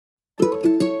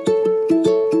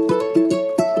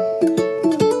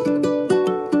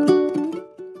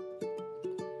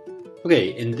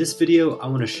Okay, in this video I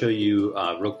want to show you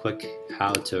real quick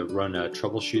how to run a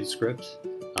troubleshoot script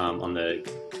on the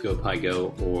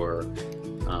GoPyGo or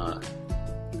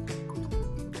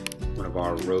one of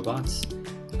our robots.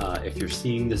 If you're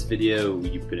seeing this video,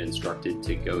 you've been instructed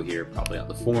to go here probably on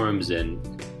the forums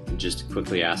and just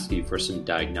quickly ask you for some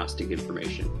diagnostic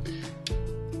information.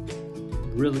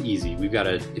 Really easy. We've got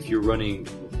if you're running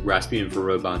Raspbian for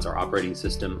Robots, our operating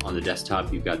system, on the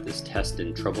desktop, you've got this test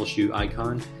and troubleshoot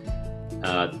icon.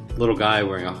 Little guy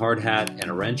wearing a hard hat and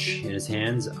a wrench in his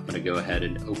hands. I'm going to go ahead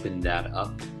and open that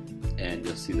up and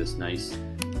you'll see this nice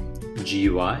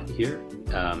GUI here.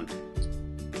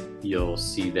 You'll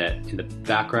see that in the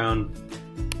background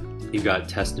you've got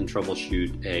test and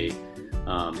troubleshoot, a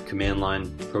command line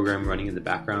program running in the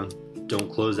background.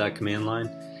 Don't close that command line.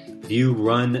 If you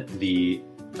run the,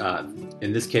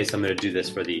 in this case I'm going to do this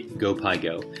for the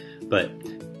GoPyGo, but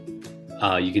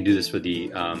you can do this for the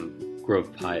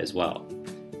GrovePy as well.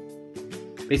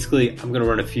 Basically, I'm going to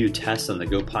run a few tests on the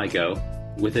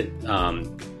GoPyGo with it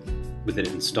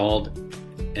installed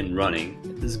and running.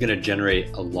 This is going to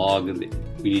generate a log that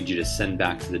we need you to send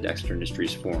back to the Dexter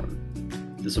Industries forum.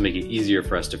 This will make it easier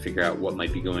for us to figure out what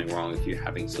might be going wrong if you're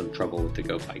having some trouble with the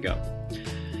GoPyGo.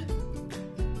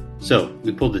 So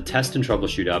we pulled the test and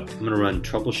troubleshoot up. I'm going to run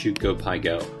troubleshoot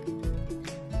GoPyGo,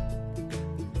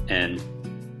 and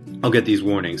I'll get these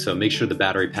warnings. So make sure the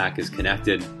battery pack is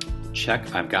connected.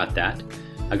 Check, I've got that.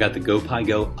 I've got the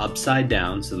GoPyGo upside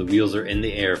down, so the wheels are in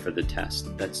the air for the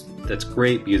test. That's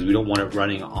great because we don't want it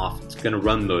running off. It's going to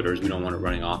run motors. We don't want it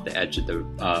running off the edge of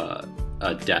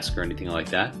the desk or anything like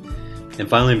that. And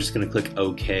finally, I'm just going to click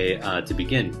OK to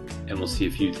begin, and we'll see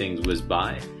a few things whiz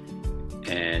by,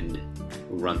 and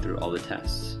we'll run through all the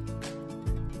tests.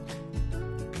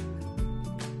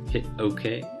 Hit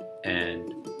OK,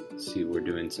 and see we're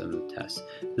doing some tests.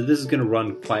 So this is going to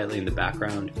run quietly in the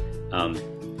background.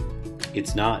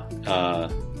 It's not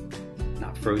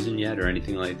frozen yet or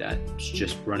anything like that. It's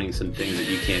just running some things that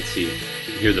you can't see. You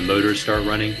can hear the motors start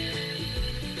running.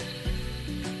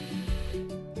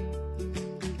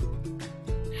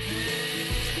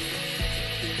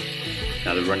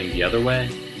 Now they're running the other way.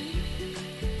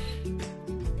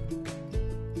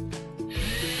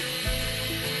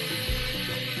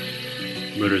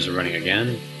 Motors are running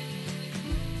again.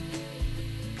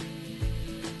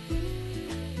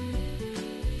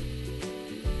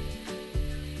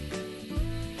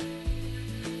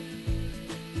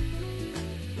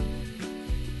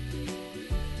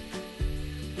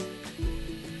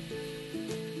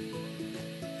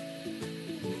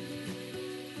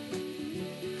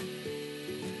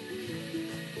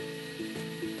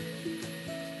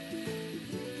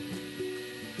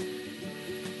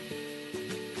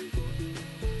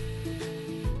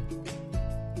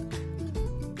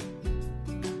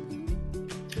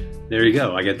 There you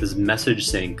go. I get this message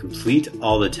saying complete.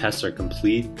 All the tests are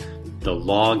complete. The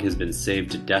log has been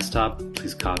saved to desktop.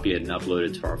 Please copy it and upload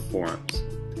it to our forums.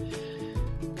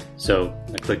 So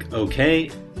I click OK,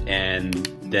 and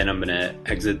then I'm going to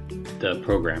exit the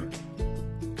program.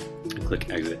 I click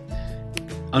exit.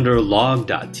 Under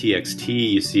log.txt,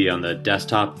 you see on the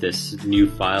desktop this new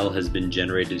file has been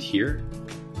generated here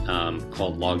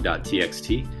called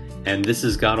log.txt. And this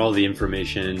has got all the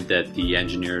information that the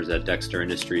engineers at Dexter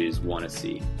Industries want to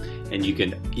see. And you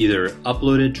can either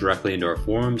upload it directly into our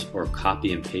forums or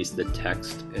copy and paste the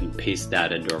text and paste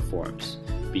that into our forums.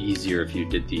 It'd be easier if you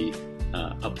did the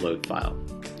upload file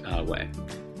way.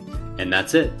 And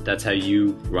that's it. That's how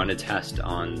you run a test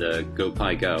on the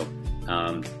GoPyGo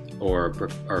or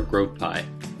GrovePy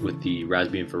with the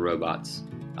Raspbian for Robots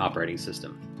operating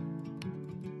system.